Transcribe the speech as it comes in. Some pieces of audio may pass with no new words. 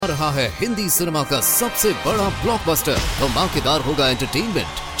रहा है हिंदी सिनेमा का सबसे बड़ा ब्लॉकबस्टर। धमाकेदार होगा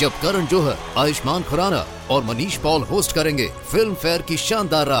एंटरटेनमेंट जब करण जौहर, आयुष्मान खुराना और मनीष पॉल होस्ट करेंगे फिल्म फेयर की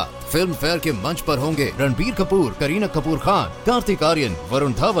शानदार रात। फिल्म फेयर के मंच पर होंगे रणबीर कपूर, करीना कपूर खान, कार्तिक आर्यन,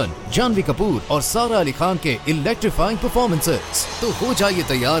 वरुण धवन, जानवी कपूर और सारा अली खान के इलेक्ट्रीफाइंग परफॉर्मेंसेस। तो हो जाइए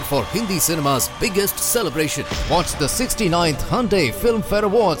तैयार for Hindi cinema's biggest celebration. Watch the 69th Hyundai Film Fair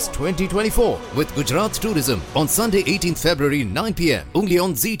Awards 2024 with Gujarat Tourism on Sunday 18th February 9 p.m. only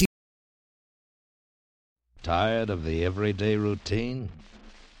on ZT. Tired of the everyday routine?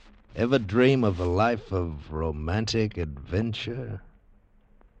 Ever dream of a life of romantic adventure?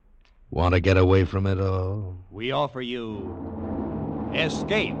 Want to get away from it all? We offer you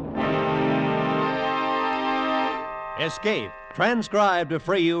Escape. Escape, transcribed to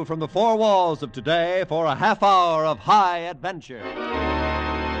free you from the four walls of today for a half hour of high adventure.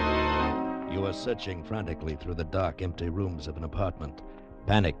 You are searching frantically through the dark, empty rooms of an apartment,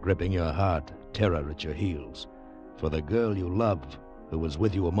 panic gripping your heart, terror at your heels. For the girl you love, who was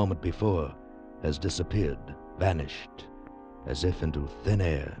with you a moment before, has disappeared, vanished, as if into thin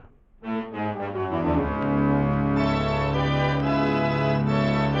air.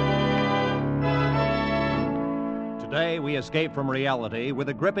 Today we escape from reality with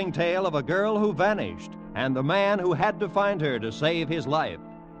a gripping tale of a girl who vanished and the man who had to find her to save his life,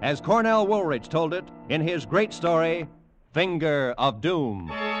 as Cornell Woolrich told it in his great story, Finger of Doom.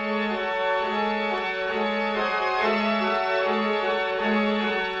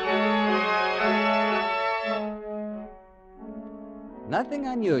 Nothing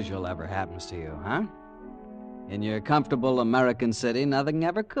unusual ever happens to you, huh? In your comfortable American city, nothing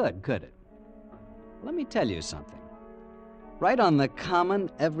ever could it? Let me tell you something. Right on the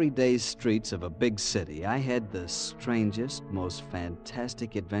common, everyday streets of a big city, I had the strangest, most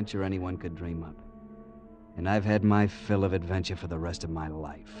fantastic adventure anyone could dream up. And I've had my fill of adventure for the rest of my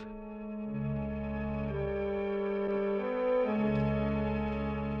life.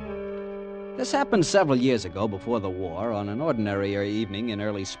 This happened several years ago, before the war, on an ordinary evening in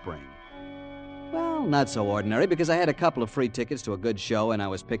early spring. Well, not so ordinary, because I had a couple of free tickets to a good show and I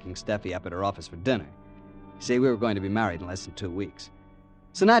was picking Steffi up at her office for dinner. See, we were going to be married in less than 2 weeks.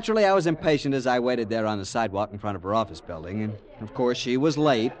 So naturally, I was impatient as I waited there on the sidewalk in front of her office building. And, of course, she was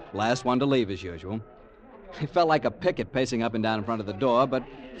late, last one to leave as usual. I felt like a picket pacing up and down in front of the door, but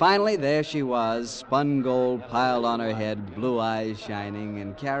finally there she was, spun gold piled on her head, blue eyes shining,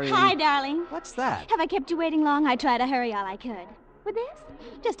 and carrying... Hi, darling. What's that? Have I kept you waiting long? I tried to hurry all I could. With this?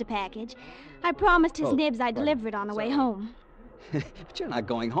 Just a package. I promised his nibs I'd deliver it on the way home. But you're not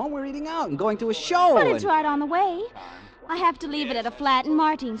going home. We're eating out and going to a show. But it's right on the way. I have to leave it at a flat in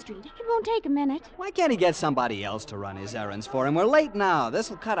Martine Street. It won't take a minute. Why can't he get somebody else to run his errands for him? We're late now.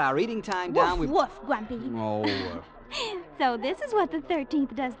 This'll cut our eating time down. Woof, woof, Grumpy. Oh, So this is what the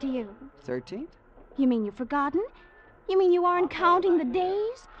 13th does to you. 13th? You mean you've forgotten? You mean you aren't counting the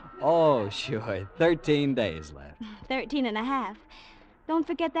days? Oh, sure. 13 days left. 13 and a half. Don't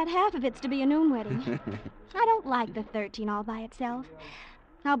forget that half of it's to be a noon wedding. I don't like the 13 all by itself.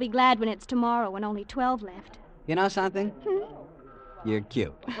 I'll be glad when it's tomorrow and only 12 left. You know something? You're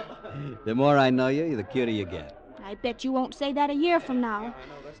cute. The more I know you, the cuter you get. I bet you won't say that a year from now.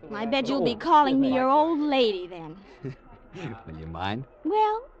 I bet you'll be calling me your old lady then. Will you mind?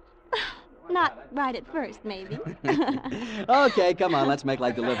 Well, not right at first, maybe. Okay, come on, let's make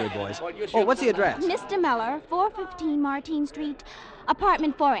like delivery boys. Oh, what's the address? Mr. Miller, 415 Martine Street,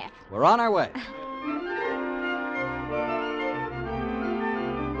 apartment 4F. We're on our way.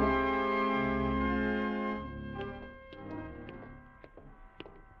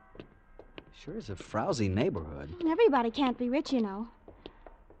 Sure is a frowsy neighborhood. Everybody can't be rich, you know.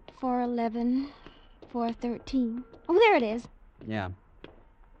 411, 413. Oh, there it is. Yeah.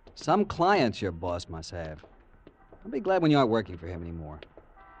 Some clients your boss must have. I'll be glad when you aren't working for him anymore.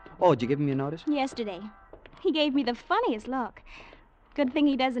 Oh, did you give him your notice? Yesterday. He gave me the funniest look. Good thing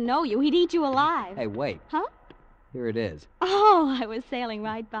he doesn't know you. He'd eat you alive. Hey, wait. Huh? Here it is. Oh, I was sailing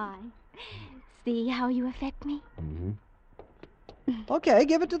right by. See how you affect me? Mm-hmm. Okay,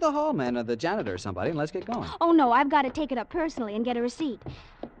 give it to the hall man or the janitor or somebody, and let's get going. Oh, no, I've got to take it up personally and get a receipt.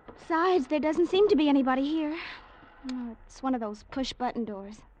 Besides, there doesn't seem to be anybody here. Oh, it's one of those push-button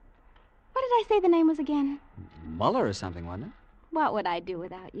doors. What did I say the name was again? Muller or something, wasn't it? What would I do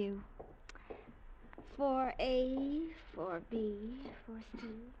without you? 4A, 4B, 4C.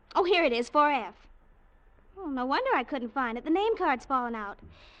 Oh, here it is, 4F. Oh, no wonder I couldn't find it. The name card's fallen out.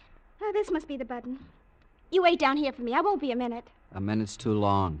 Oh, this must be the button. You wait down here for me. I won't be a minute. A minute's too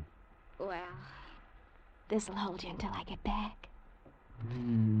long. Well, this'll hold you until I get back.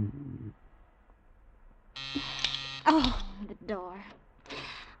 Oh, the door.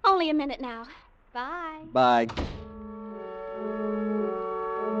 Only a minute now. Bye. Bye.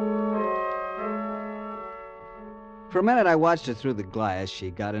 For a minute, I watched her through the glass.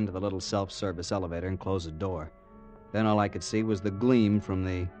 She got into the little self-service elevator and closed the door. Then all I could see was the gleam from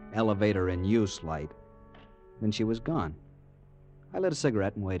the elevator in use light. Then she was gone. I lit a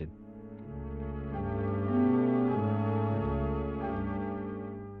cigarette and waited.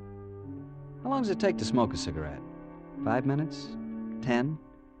 How long does it take to smoke a cigarette? 5 minutes? 10?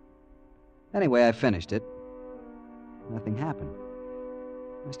 Anyway, I finished it. Nothing happened.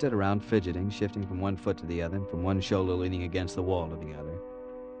 I stood around fidgeting, shifting from one foot to the other, and from one shoulder leaning against the wall to the other.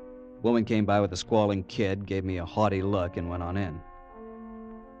 A woman came by with a squalling kid, gave me a haughty look, and went on in.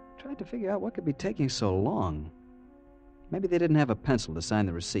 I tried to figure out what could be taking so long. Maybe they didn't have a pencil to sign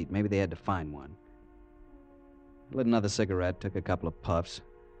the receipt. Maybe they had to find one. I lit another cigarette, took a couple of puffs,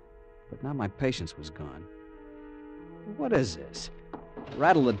 but now my patience was gone. What is this? I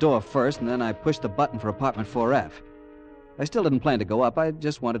rattled the door first, and then I pushed the button for apartment 4F. I still didn't plan to go up. I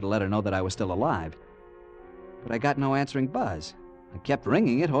just wanted to let her know that I was still alive. But I got no answering buzz. I kept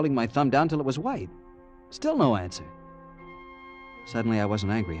ringing it, holding my thumb down till it was white. Still no answer. Suddenly, I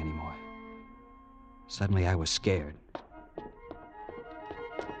wasn't angry anymore. Suddenly, I was scared.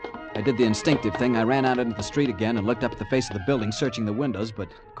 I did the instinctive thing. I ran out into the street again and looked up at the face of the building, searching the windows, but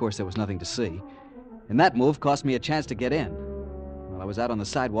of course there was nothing to see. And that move cost me a chance to get in. While I was out on the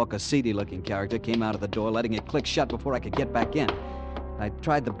sidewalk, a seedy-looking character came out of the door, letting it click shut before I could get back in. I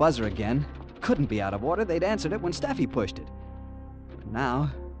tried the buzzer again. Couldn't be out of order. They'd answered it when Steffi pushed it. But now,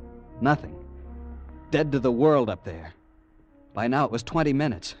 nothing. Dead to the world up there. By now it was 20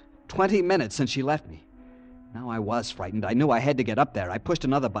 minutes. 20 minutes since she left me. Now I was frightened. I knew I had to get up there. I pushed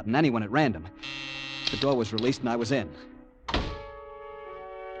another button, anyone at random. The door was released and I was in.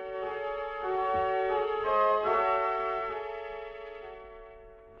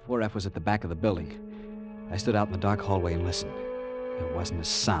 Four F was at the back of the building. I stood out in the dark hallway and listened. There wasn't a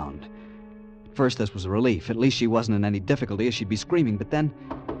sound. At first, this was a relief. At least she wasn't in any difficulty, or she'd be screaming. But then,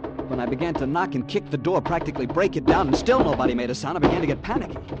 when I began to knock and kick the door, practically break it down, and still nobody made a sound, I began to get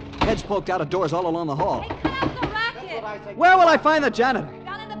panicky. Heads poked out of doors all along the hall. Hey, cut out the racket! Where will I find the janitor?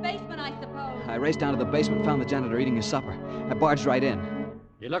 Down in the basement, I suppose. I raced down to the basement and found the janitor eating his supper. I barged right in.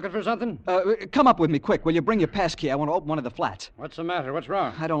 You looking for something? Come up with me, quick. Will you bring your pass key? I want to open one of the flats. What's the matter? What's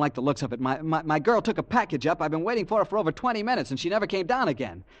wrong? I don't like the looks of it. My girl took a package up. I've been waiting for her for over 20 minutes, and she never came down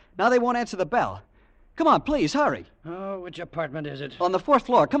again. Now they won't answer the bell. Come on, please, hurry. Oh, which apartment is it? On the 4th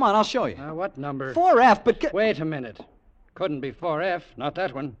floor. Come on, I'll show you. What number? 4F, but... Wait a minute. Couldn't be 4F, not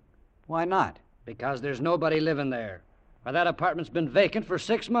that one. Why not? Because there's nobody living there. Why, that apartment's been vacant for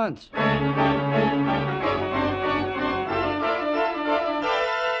 6 months.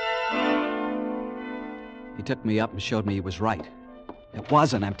 He took me up and showed me he was right. It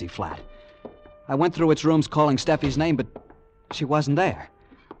was an empty flat. I went through its rooms calling Steffi's name, but she wasn't there.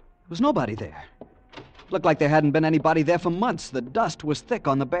 There was nobody there. It looked like there hadn't been anybody there for months. The dust was thick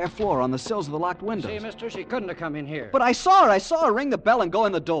on the bare floor, on the sills of the locked windows. See, mister, she couldn't have come in here. But I saw her ring the bell and go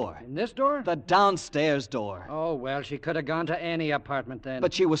in the door. In this door? The downstairs door. Oh, well, she could have gone to any apartment then.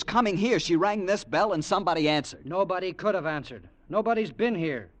 But she was coming here. She rang this bell and somebody answered. Nobody could have answered. Nobody's been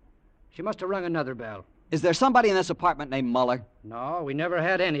here. She must have rung another bell. Is there somebody in this apartment named Muller? No, we never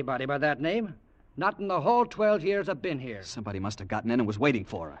had anybody by that name. Not in the whole 12 years I've been here. Somebody must have gotten in and was waiting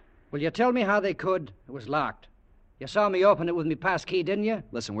for her. Will you tell me how they could? It was locked. You saw me open it with me pass key, didn't you?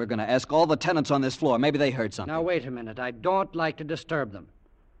 Listen, we're going to ask all the tenants on this floor. Maybe they heard something. Now, wait a minute. I don't like to disturb them.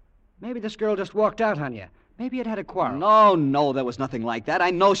 Maybe this girl just walked out on you. Maybe it had a quarrel. No, there was nothing like that.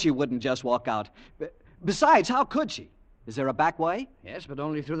 I know she wouldn't just walk out. Besides, how could she? Is there a back way? Yes, but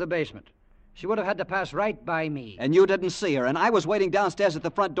only through the basement. She would have had to pass right by me. And you didn't see her, and I was waiting downstairs at the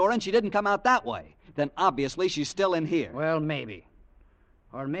front door, and she didn't come out that way. Then obviously she's still in here. Well, maybe.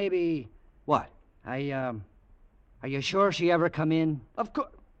 Or maybe... What? Are you sure she ever come in? Of course.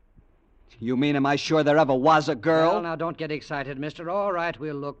 You mean, am I sure there ever was a girl? Well, now, don't get excited, mister. All right,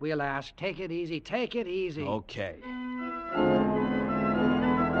 we'll look, we'll ask. Take it easy, take it easy. Okay.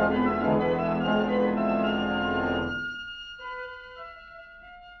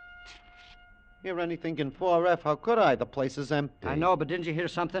 Hear anything in 4F? How could I? The place is empty. I know, but didn't you hear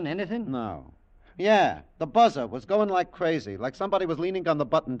something? Anything? No. Yeah, the buzzer was going like crazy, like somebody was leaning on the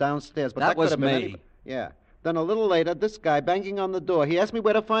button downstairs. But that was could have been me. anybody. Yeah. Then a little later, this guy banging on the door. He asked me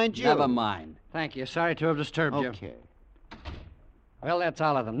where to find you. Never mind. Thank you. Sorry to have disturbed you. Okay. Well, that's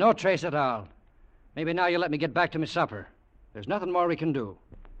all of them. No trace at all. Maybe now you'll let me get back to my supper. There's nothing more we can do.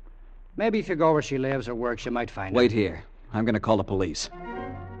 Maybe if you go where she lives or works, you might find her. Wait here. I'm going to call the police.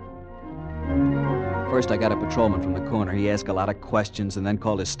 First, I got a patrolman from the corner. He asked a lot of questions and then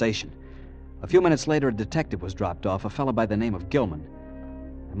called his station. A few minutes later, a detective was dropped off, a fellow by the name of Gilman.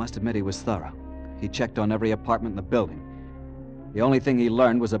 I must admit he was thorough. He checked on every apartment in the building. The only thing he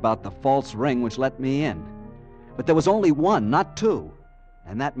learned was about the false ring which let me in. But there was only one, not two.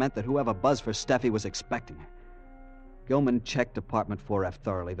 And that meant that whoever buzzed for Steffi was expecting her. Gilman checked apartment 4F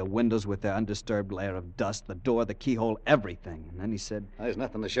thoroughly, the windows with their undisturbed layer of dust, the door, the keyhole, everything. And then he said, There's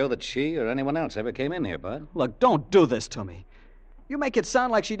nothing to show that she or anyone else ever came in here, Bud. Look, don't do this to me. You make it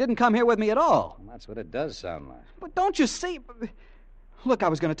sound like she didn't come here with me at all. That's what it does sound like. But don't you see? Look, I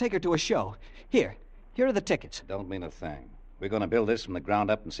was going to take her to a show. Here are the tickets. Don't mean a thing. We're going to build this from the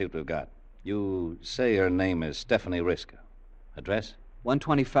ground up and see what we've got. You say her name is Stephanie Riska. Address?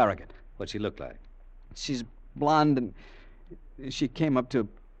 120 Farragut. What's she look like? She's blonde, and she came up to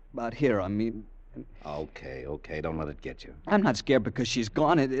about here on me. Okay. Don't let it get you. I'm not scared because she's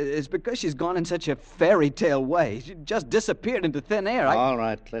gone. It's because she's gone in such a fairy tale way. She just disappeared into thin air. All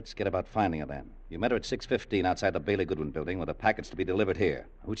right, let's get about finding her then. You met her at 6:15 outside the Bailey Goodwin building with the packets to be delivered here.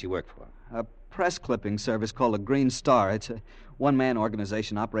 Who'd she work for? A press clipping service called the Green Star. It's a one-man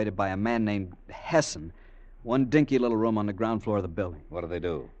organization operated by a man named Hessen. One dinky little room on the ground floor of the building. What do they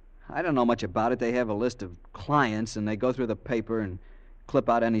do? I don't know much about it. They have a list of clients, and they go through the paper and clip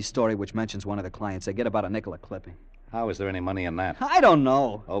out any story which mentions one of the clients. They get about a nickel a clipping. How is there any money in that? I don't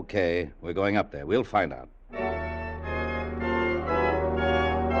know. Okay, we're going up there. We'll find out.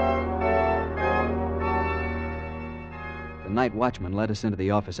 The night watchman led us into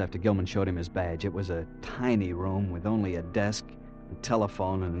the office after Gilman showed him his badge. It was a tiny room with only a desk, a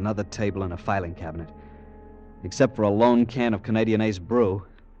telephone, and another table and a filing cabinet. Except for a lone can of Canadian Ace brew,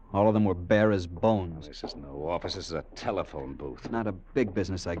 all of them were bare as bones. This is no office. This is a telephone booth. Not a big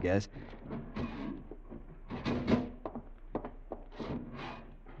business, I guess.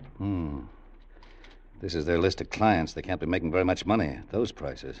 This is their list of clients. They can't be making very much money at those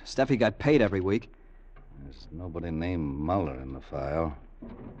prices. Steffi got paid every week. There's nobody named Muller in the file.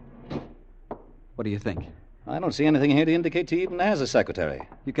 What do you think? I don't see anything here to indicate she even has a secretary.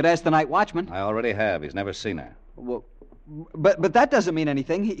 You could ask the night watchman. I already have. He's never seen her. Well, but that doesn't mean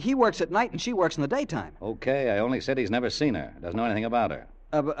anything. He works at night and she works in the daytime. Okay, I only said he's never seen her. Doesn't know anything about her.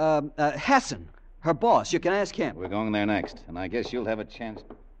 Hessen, her boss. You can ask him. We're going there next, and I guess you'll have a chance.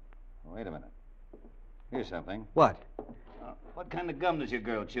 Wait a minute. Here's something. What? What kind of gum does your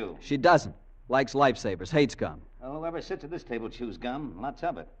girl chew? She doesn't. Likes Lifesavers, hates gum. Well, whoever sits at this table chews gum. Lots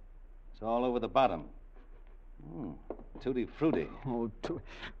of it. It's all over the bottom. Tutti frutti. Oh,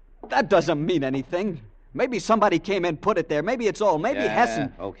 that doesn't mean anything. Maybe somebody came in, put it there. Maybe it's all. Maybe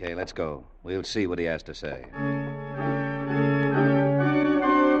Hessen. Okay, let's go. We'll see what he has to say.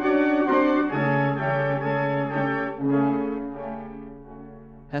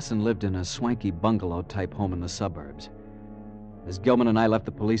 Hessen lived in a swanky bungalow-type home in the suburbs. As Gilman and I left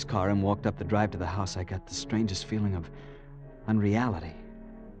the police car and walked up the drive to the house, I got the strangest feeling of unreality.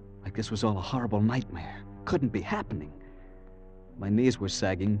 Like this was all a horrible nightmare. Couldn't be happening. My knees were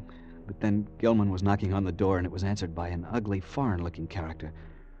sagging, but then Gilman was knocking on the door, and it was answered by an ugly, foreign-looking character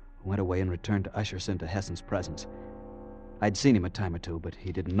who went away and returned to usher us into Hessen's presence. I'd seen him a time or two, but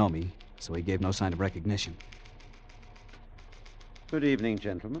he didn't know me, so he gave no sign of recognition. Good evening,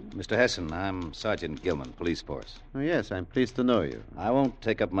 gentlemen. Mr. Hessen, I'm Sergeant Gilman, police force. Oh, yes, I'm pleased to know you. I won't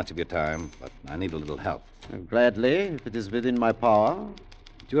take up much of your time, but I need a little help. Gladly, if it is within my power.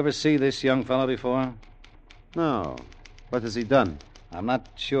 Did you ever see this young fellow before? No. What has he done? I'm not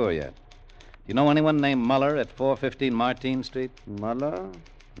sure yet. Do you know anyone named Muller at 415 Martine Street? Muller?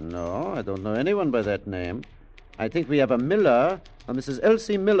 No, I don't know anyone by that name. I think we have a Miller, a Mrs.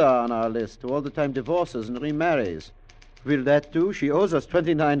 Elsie Miller, on our list, who all the time divorces and remarries. Will that do? She owes us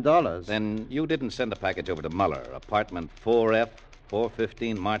 $29. Then you didn't send a package over to Muller, apartment 4F,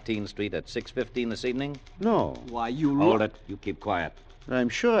 415 Martine Street at 6:15 this evening? No. Why, you... Hold it. You keep quiet. I'm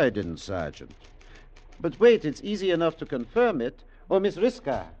sure I didn't, Sergeant. But wait, it's easy enough to confirm it. Oh, Miss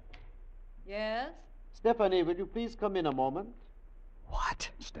Riska. Yes? Stephanie, will you please come in a moment? What?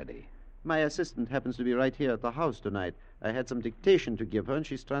 Steady. My assistant happens to be right here at the house tonight. I had some dictation to give her, and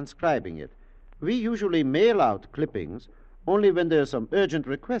she's transcribing it. We usually mail out clippings. Only when there's some urgent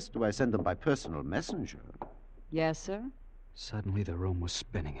request do I send them by personal messenger. Yes, sir? Suddenly the room was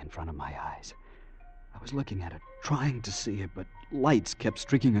spinning in front of my eyes. I was looking at it, trying to see it, but lights kept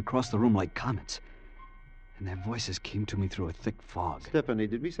streaking across the room like comets. And their voices came to me through a thick fog. Stephanie,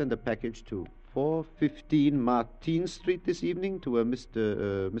 did we send a package to 415 Martine Street this evening to a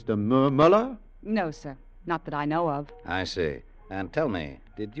Mr. Muller? No, sir. Not that I know of. I see. And tell me,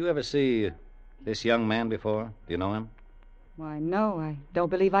 did you ever see this young man before? Do you know him? Why, no, I don't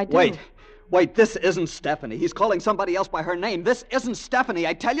believe I do. Wait, this isn't Stephanie. He's calling somebody else by her name. This isn't Stephanie.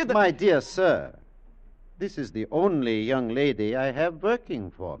 I tell you that... My dear sir, this is the only young lady I have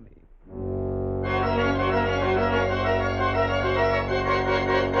working for me.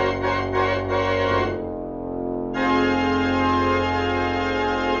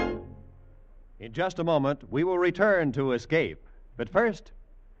 In just a moment, we will return to Escape. But first,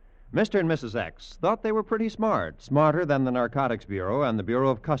 Mr. and Mrs. X thought they were pretty smart, smarter than the Narcotics Bureau and the Bureau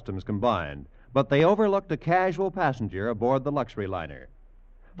of Customs combined, but they overlooked a casual passenger aboard the luxury liner.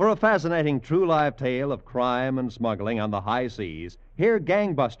 For a fascinating true-life tale of crime and smuggling on the high seas, hear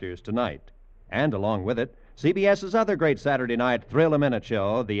Gangbusters tonight. And along with it, CBS's other great Saturday night thrill-a-minute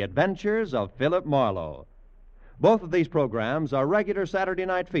show, The Adventures of Philip Marlowe. Both of these programs are regular Saturday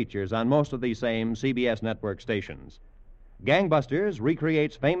night features on most of these same CBS network stations. Gangbusters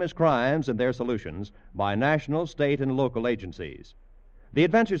recreates famous crimes and their solutions by national, state, and local agencies. The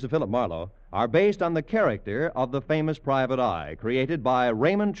Adventures of Philip Marlowe are based on the character of the famous private eye, created by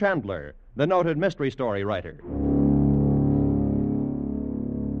Raymond Chandler, the noted mystery story writer.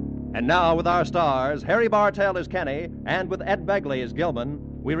 And now, with our stars, Harry Bartell as Kenny, and with Ed Begley as Gilman,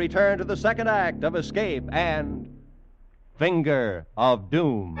 we return to the second act of Escape and Finger of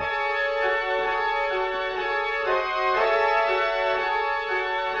Doom.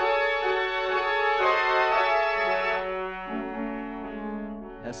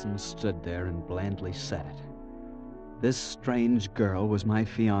 Hesson stood there and blandly said it. This strange girl was my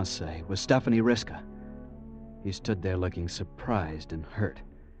fiancée, was Stephanie Riska. He stood there looking surprised and hurt,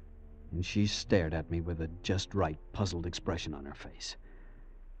 and she stared at me with a just right, puzzled expression on her face.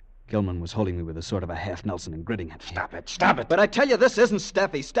 Gilman was holding me with a sort of a half Nelson and gritting at me. Stop it. But I tell you, this isn't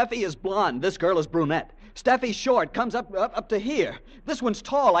Steffi. Steffi is blonde. This girl is brunette. Steffi's short, comes up to here. This one's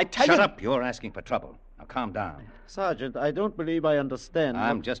tall. I tell you... Shut up. You're asking for trouble. Now, calm down. Sergeant, I don't believe I understand.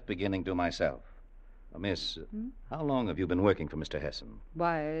 I'm just beginning to myself. Miss, how long have you been working for Mr. Hesson?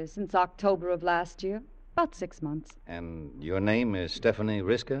 Why, since October of last year. About 6 months. And your name is Stephanie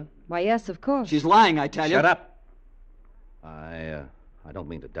Riska? Why, yes, of course. She's lying, I tell you. Shut up. I don't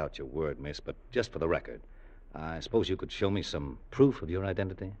mean to doubt your word, miss, but just for the record, I suppose you could show me some proof of your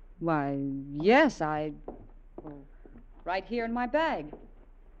identity? Why, yes, right here in my bag.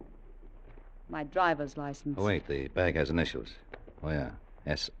 My driver's license. Oh, wait, the bag has initials. Oh, yeah,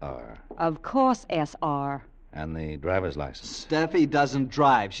 S.R. Of course, S.R. And the driver's license. Steffi doesn't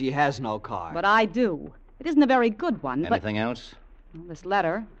drive. She has no car. But I do. It isn't a very good one, Anything else? Well, this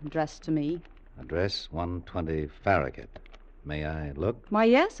letter, addressed to me. Address 120 Farragut. May I look? Why,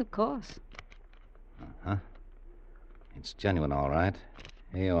 yes, of course. Uh-huh. It's genuine, all right.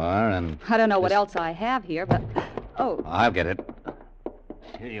 Here you are, and... I don't know what else I have here, but... Oh. I'll get it.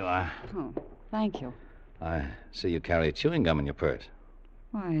 Here you are. Oh, thank you. I see you carry chewing gum in your purse.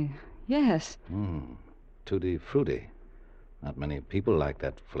 Why, yes. Tutti Frutti. Not many people like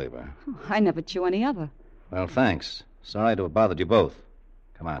that flavor. Oh, I never chew any other. Well, thanks. Sorry to have bothered you both.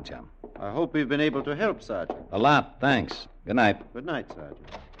 Come on, chum. I hope we've been able to help, Sergeant. A lot, thanks. Good night. Good night, Sergeant.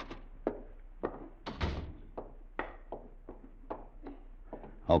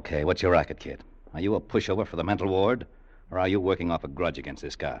 Okay, what's your racket, kid? Are you a pushover for the mental ward? Or are you working off a grudge against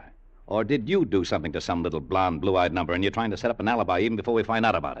this guy? Or did you do something to some little blonde, blue-eyed number and you're trying to set up an alibi even before we find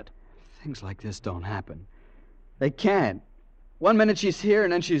out about it? Things like this don't happen. They can't. 1 minute she's here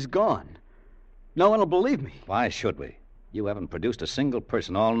and then she's gone. No one will believe me. Why should we? You haven't produced a single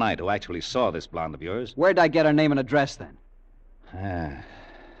person all night who actually saw this blonde of yours. Where'd I get her name and address, then?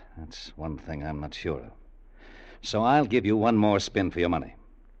 That's one thing I'm not sure of. So I'll give you one more spin for your money.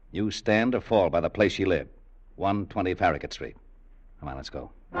 You stand or fall by the place she lived, 120 Farragut Street. Come on, let's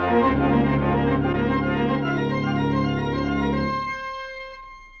go.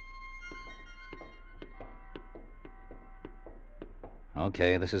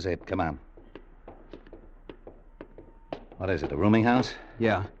 Okay, this is it. Come on. What is it, a rooming house?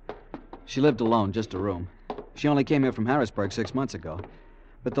 Yeah. She lived alone, just a room. She only came here from Harrisburg 6 months ago.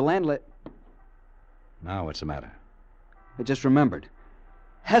 But the landlady... Now, what's the matter? I just remembered.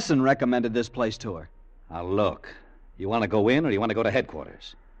 Hesson recommended this place to her. Now, look. You want to go in or you want to go to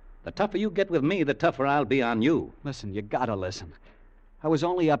headquarters? The tougher you get with me, the tougher I'll be on you. Listen, you gotta listen. I was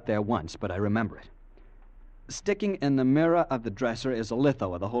only up there once, but I remember it. Sticking in the mirror of the dresser is a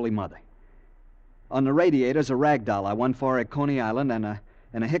litho of the Holy Mother. On the radiator's a rag doll I won for her at Coney Island and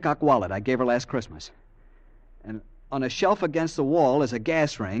a Hickok wallet I gave her last Christmas. And on a shelf against the wall is a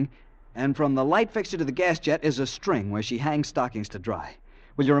gas ring, and from the light fixture to the gas jet is a string where she hangs stockings to dry.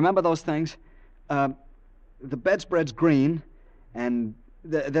 Will you remember those things? The bedspread's green, and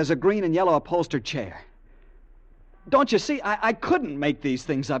there's a green and yellow upholstered chair. Don't you see? I couldn't make these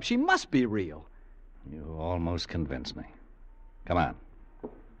things up. She must be real. You almost convinced me. Come on.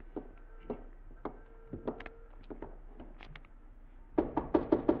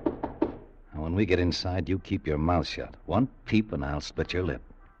 Now, when we get inside, you keep your mouth shut. One peep and I'll split your lip.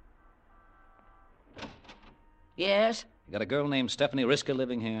 Yes? You got a girl named Stephanie Riska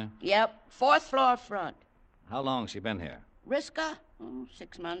living here? Yep. 4th floor front. How long she been here? Riska?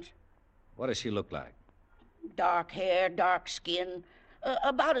 6 months. What does she look like? Dark hair, dark skin.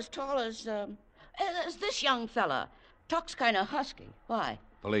 About as tall as this young fella. Talks kind of husky. Why?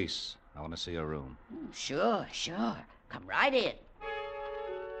 Police. I want to see her room. Sure. Come right in.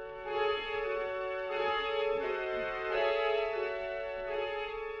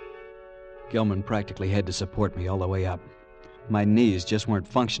 Gilman practically had to support me all the way up. My knees just weren't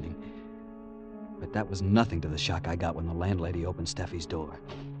functioning. But that was nothing to the shock I got when the landlady opened Steffi's door.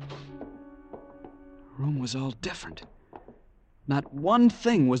 The room was all different. Not one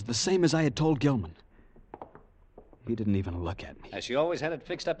thing was the same as I had told Gilman. He didn't even look at me. Has she always had it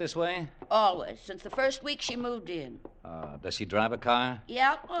fixed up this way? Always, since the first week she moved in. Does she drive a car?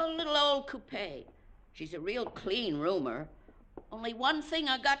 Yeah, a little old coupe. She's a real clean roomer. Only one thing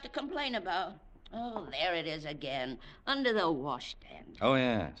I got to complain about. Oh, there it is again, under the washstand. Oh,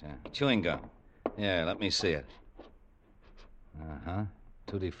 yes. Chewing gum. Yeah, let me see it. Uh-huh.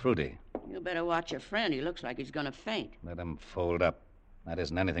 Tutti frutti. You better watch your friend. He looks like he's going to faint. Let him fold up. That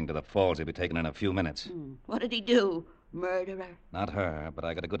isn't anything to the falls he'll be taking in a few minutes. What did he do? Murderer? Not her, but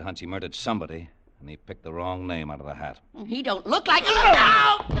I got a good hunch he murdered somebody, and he picked the wrong name out of the hat. He don't look like a... Look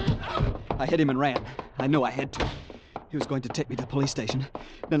out! I hit him and ran. I knew I had to. He was going to take me to the police station.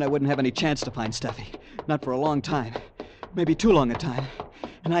 Then I wouldn't have any chance to find Steffi. Not for a long time. Maybe too long a time.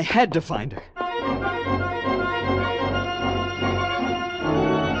 And I had to find her.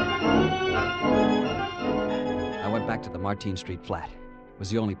 I went back to the Martine Street flat. It was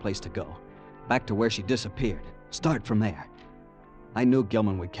the only place to go. Back to where she disappeared. Start from there. I knew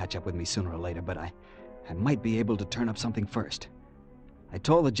Gilman would catch up with me sooner or later, but I might be able to turn up something first. I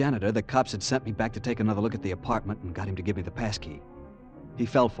told the janitor the cops had sent me back to take another look at the apartment and got him to give me the passkey. He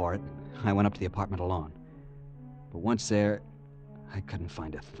fell for it. I went up to the apartment alone. But once there, I couldn't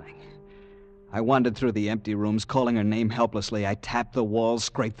find a thing. I wandered through the empty rooms, calling her name helplessly. I tapped the walls,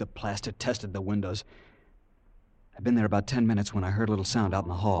 scraped the plaster, tested the windows. I'd been there about 10 minutes when I heard a little sound out in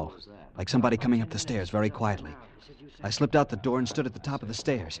the hall, like somebody coming up the stairs very quietly. I slipped out the door and stood at the top of the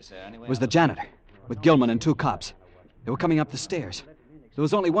stairs. It was the janitor, with Gilman and 2 cops. They were coming up the stairs. There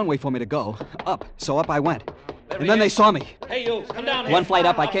was only one way for me to go, up, so up I went. And then they saw me. Hey, you, come down here. One flight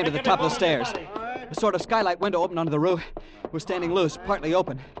up, I came to the top of the stairs. A sort of skylight window opened onto the roof. It was standing loose, partly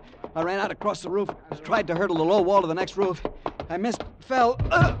open. I ran out across the roof, tried to hurdle the low wall to the next roof. I missed, fell.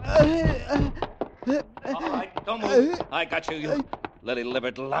 All right, don't move. I got you, you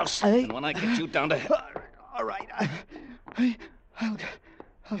lily-livered louse. And when I get you down to hell... All right, I'll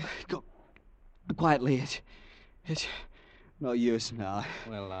go quietly. It's no use now.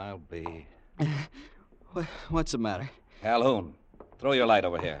 Well, I'll be... What's the matter? Calhoun, throw your light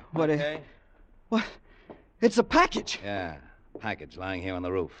over here. What? Okay. What? It's a package. Yeah, package lying here on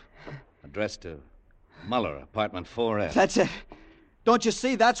the roof. Addressed to Muller, apartment 4F. That's it. Don't you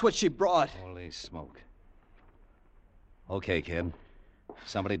see? That's what she brought. Holy smoke. Okay, kid.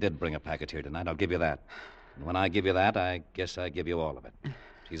 Somebody did bring a package here tonight. I'll give you that. And when I give you that, I guess I give you all of it.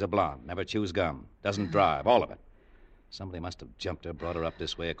 She's a blonde, never chews gum, doesn't drive, all of it. Somebody must have jumped her, brought her up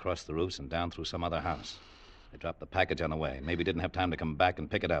this way across the roofs and down through some other house. They dropped the package on the way. Maybe didn't have time to come back and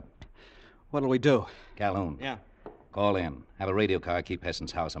pick it up. What'll we do? Calhoun. Yeah. Call in. Have a radio car keep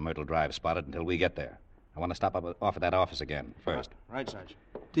Hessen's house on Myrtle Drive spotted until we get there. I want to stop off at that office again first. Right, Sarge.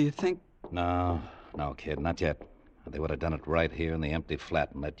 Do you think... No, kid, not yet. They would have done it right here in the empty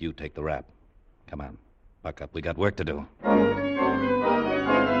flat and let you take the rap. Come on. Buck up. We got work to do.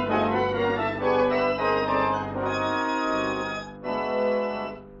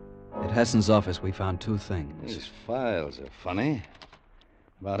 At Hessen's office, we found 2 things. These files are funny.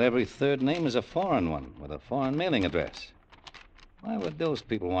 About every third name is a foreign one with a foreign mailing address. Why would those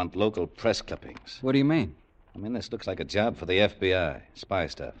people want local press clippings? What do you mean? I mean, this looks like a job for the FBI. Spy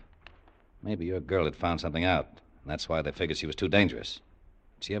stuff. Maybe your girl had found something out, and that's why they figured she was too dangerous.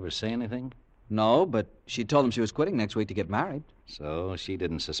 Did she ever say anything? No, but she told them she was quitting next week to get married. So she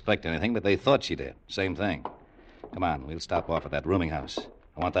didn't suspect anything, but they thought she did. Same thing. Come on, we'll stop off at that rooming house.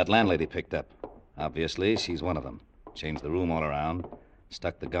 I want that landlady picked up. Obviously, she's one of them. Changed the room all around.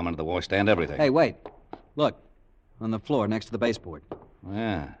 Stuck the gum into the washstand, everything. Hey, wait. Look. On the floor next to the baseboard.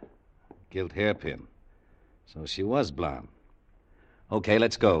 Yeah. Gilt hairpin. So she was blonde. Okay,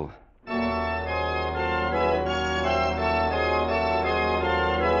 let's go.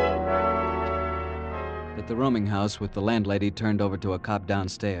 At the rooming house, with the landlady turned over to a cop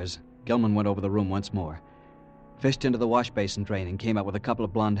downstairs, Gilman went over the room once more, fished into the wash basin drain, and came out with a couple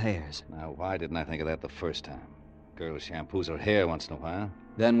of blonde hairs. Now, why didn't I think of that the first time? Girl shampoos her hair once in a while.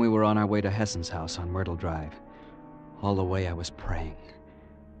 Then we were on our way to Hessen's house on Myrtle Drive. All the way I was praying.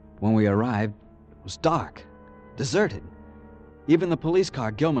 When we arrived, it was dark, deserted. Even the police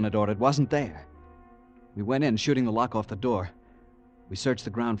car Gilman had ordered wasn't there. We went in, shooting the lock off the door. We searched the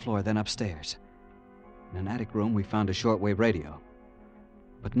ground floor, then upstairs. In an attic room, we found a shortwave radio.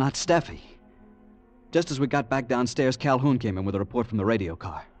 But not Steffi. Just as we got back downstairs, Calhoun came in with a report from the radio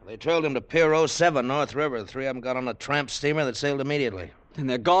car. They trailed him to Pier 07, North River. The three of them got on a tramp steamer that sailed immediately. And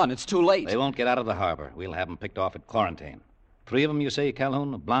they're gone. It's too late. They won't get out of the harbor. We'll have them picked off at quarantine. 3 of them, you say,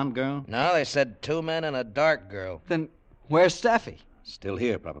 Calhoun? A blonde girl? No, they said 2 men and a dark girl. Then where's Steffi? Still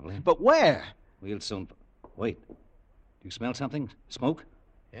here, probably. But where? We'll soon... Wait. Do you smell something? Smoke?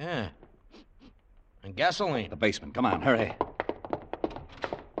 Yeah. And gasoline. The basement. Come on, hurry.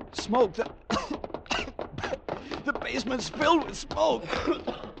 Smoke. The basement's filled with smoke.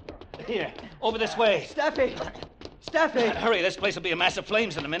 Here, over this way. Steffi! Steffi! Hurry, this place will be a mass of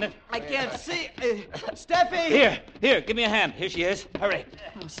flames in a minute. I can't see. Steffi! Here, give me a hand. Here she is. Hurry.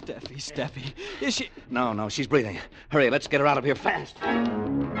 Oh, Steffi. Is she... No, she's breathing. Hurry, let's get her out of here fast.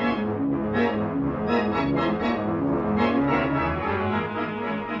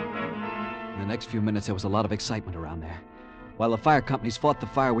 In the next few minutes, there was a lot of excitement around there. While the fire companies fought the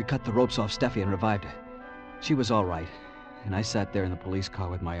fire, we cut the ropes off Steffi and revived her. She was all right, and I sat there in the police car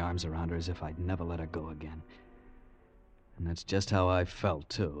with my arms around her as if I'd never let her go again. And that's just how I felt,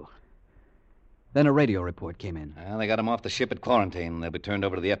 too. Then a radio report came in. Well, they got him off the ship at quarantine. They'll be turned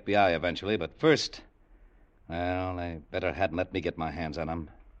over to the FBI eventually, but first... Well, they better hadn't let me get my hands on him.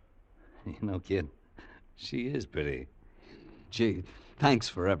 You know, kid, she is pretty. Gee, thanks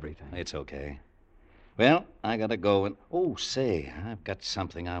for everything. It's okay. Well, I gotta go and... Oh, say, I've got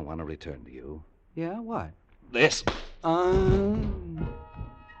something I want to return to you. Yeah, what? This. I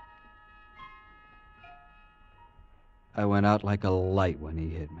went out like a light when he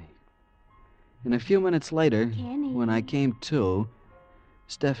hit me. And a few minutes later, Kenny. when I came to,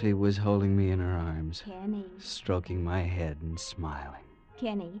 Steffi was holding me in her arms, Kenny. stroking my head and smiling.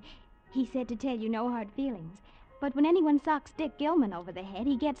 Kenny, he said to tell you no hard feelings. But when anyone socks Dick Gilman over the head,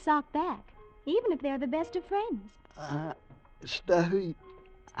 he gets socked back, even if they're the best of friends. Steffi,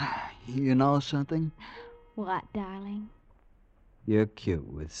 you know something? What, darling? You're cute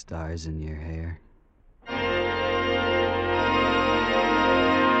with stars in your hair.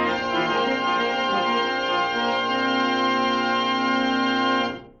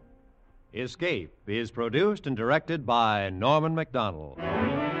 Escape is produced and directed by Norman MacDonald.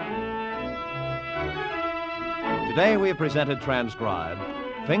 Today we have presented transcribed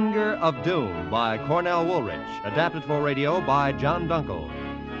Finger of Doom by Cornell Woolrich, adapted for radio by John Dunkel.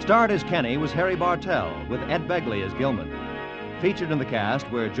 Starred as Kenny was Harry Bartell, with Ed Begley as Gilman. Featured in the cast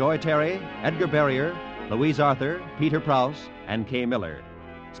were Joy Terry, Edgar Barrier, Louise Arthur, Peter Prowse, and Kay Miller.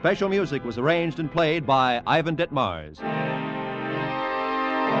 Special music was arranged and played by Ivan Ditmars.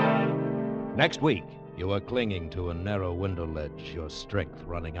 Next week. You are clinging to a narrow window ledge, your strength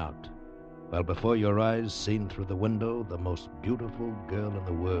running out. While before your eyes, seen through the window, the most beautiful girl in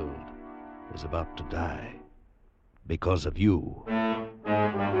the world is about to die. Because of you.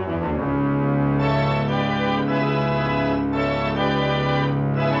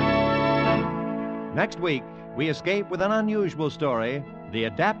 Next week, we escape with an unusual story, The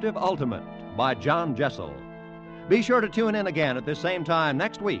Adaptive Ultimate by John Jessel. Be sure to tune in again at this same time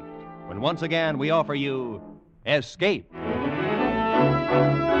next week, when once again we offer you Escape.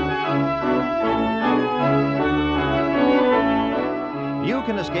 You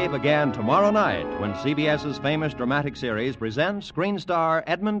can escape again tomorrow night when CBS's famous dramatic series presents screen star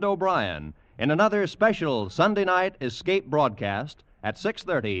Edmund O'Brien in another special Sunday night escape broadcast at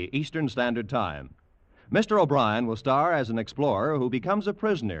 6:30 Eastern Standard Time. Mr. O'Brien will star as an explorer who becomes a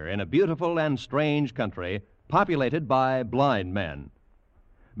prisoner in a beautiful and strange country populated by blind men.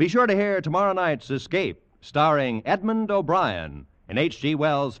 Be sure to hear tomorrow night's Escape, starring Edmund O'Brien in H.G.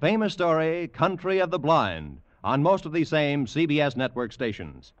 Wells' famous story, Country of the Blind, on most of these same CBS network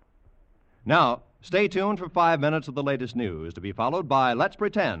stations. Now, stay tuned for 5 minutes of the latest news, to be followed by Let's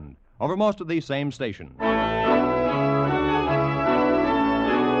Pretend, over most of these same stations.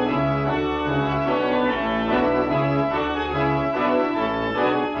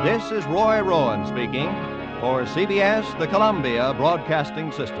 This is Roy Rowan speaking for CBS, the Columbia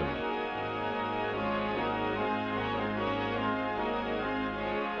Broadcasting System.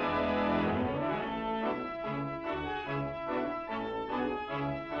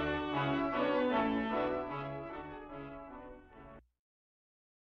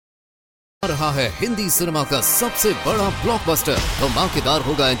 रहा है Hindi cinema का सबसे बड़ा blockbuster. धमाकेदार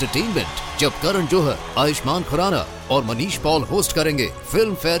होगा entertainment जब करण जौहर, आयुष्मान खुराना और Manish Paul host करेंगे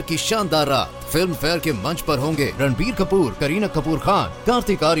फिल्म फेयर की शानदार रात। फिल्म फेयर के मंच पर होंगे रणबीर कपूर, करीना कपूर खान,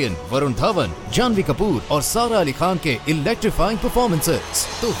 कार्तिक आर्यन, वरुण धवन, जानवी कपूर और सारा अली खान के इलेक्ट्रीफाइंग परफॉर्मेंसेस।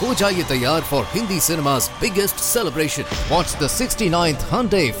 तो हो जाइए तैयार for Hindi cinema's biggest celebration. Watch the 69th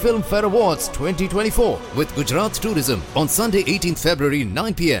Hyundai Film Fair Awards 2024 with Gujarat Tourism on Sunday 18th February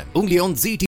 9 p.m. only on ZT.